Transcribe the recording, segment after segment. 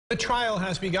The trial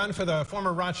has begun for the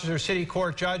former Rochester City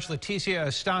Court Judge Leticia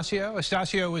Astacio.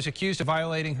 Astacio was accused of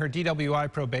violating her DWI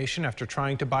probation after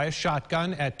trying to buy a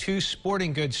shotgun at two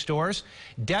sporting goods stores.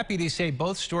 Deputies say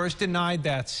both stores denied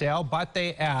that sale, but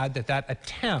they add that that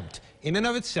attempt in and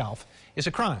of itself is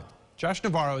a crime. Josh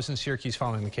Navarro is in Syracuse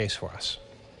following the case for us.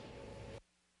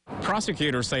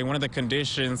 Prosecutors say one of the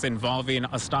conditions involving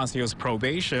Astacio's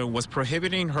probation was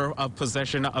prohibiting her of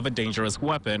possession of a dangerous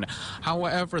weapon.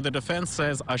 However, the defense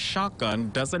says a shotgun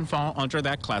doesn't fall under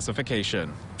that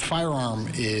classification. Firearm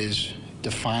is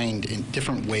defined in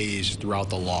different ways throughout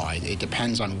the law. It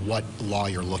depends on what law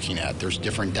you're looking at. There's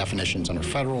different definitions under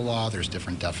federal law. There's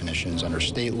different definitions under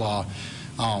state law.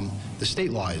 The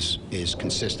state law is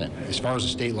consistent. As far as the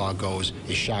state law goes,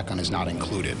 a shotgun is not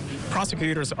included.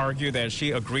 Prosecutors argue that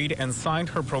she agreed and signed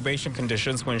her probation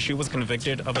conditions when she was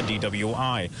convicted of a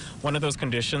DWI. One of those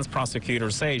conditions,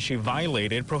 prosecutors say she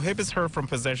violated, prohibits her from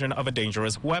possession of a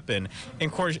dangerous weapon.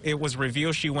 In court, it was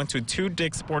revealed she went to two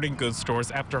Dick's Sporting Goods stores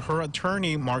after her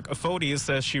attorney, Mark Afodi,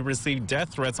 says she received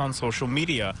death threats on social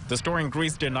media. The store in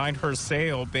Greece denied her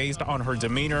sale based on her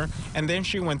demeanor, and then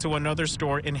she went to another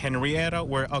store in Henrietta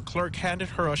where a clerk handed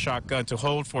her a shotgun to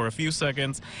hold for a few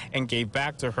seconds and gave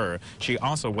back to her. She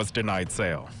also was denied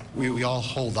sale. We all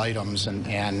hold items, and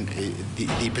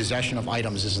the possession of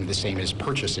items isn't the same as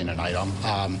purchasing an item.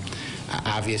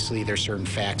 Obviously, there's certain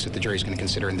facts that the jury's going to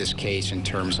consider in this case in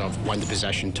terms of when the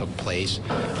possession took place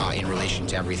in relation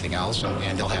to everything else,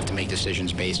 and they'll have to make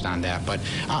decisions based on that. But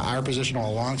our position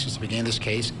all along since the beginning of this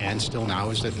case and still now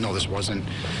is that no,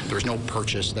 there was no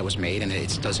purchase that was made, and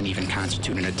it doesn't even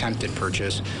constitute an attempted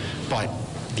purchase. But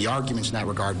the arguments in that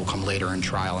regard will come later in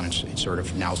trial, and it's sort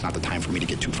of now's not the time for me to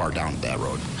get too far down that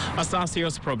road.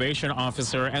 Astacio's probation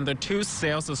officer and the two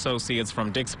sales associates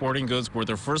from Dick's Sporting Goods were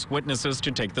the first witnesses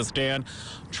to take the stand.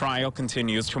 Trial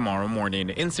continues tomorrow morning.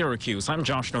 In Syracuse, I'm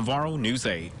Josh Navarro, News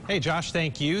 8. Hey, Josh,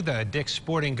 thank you. The Dick's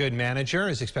Sporting Good manager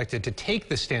is expected to take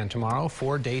the stand tomorrow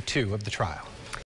for day 2 of the trial.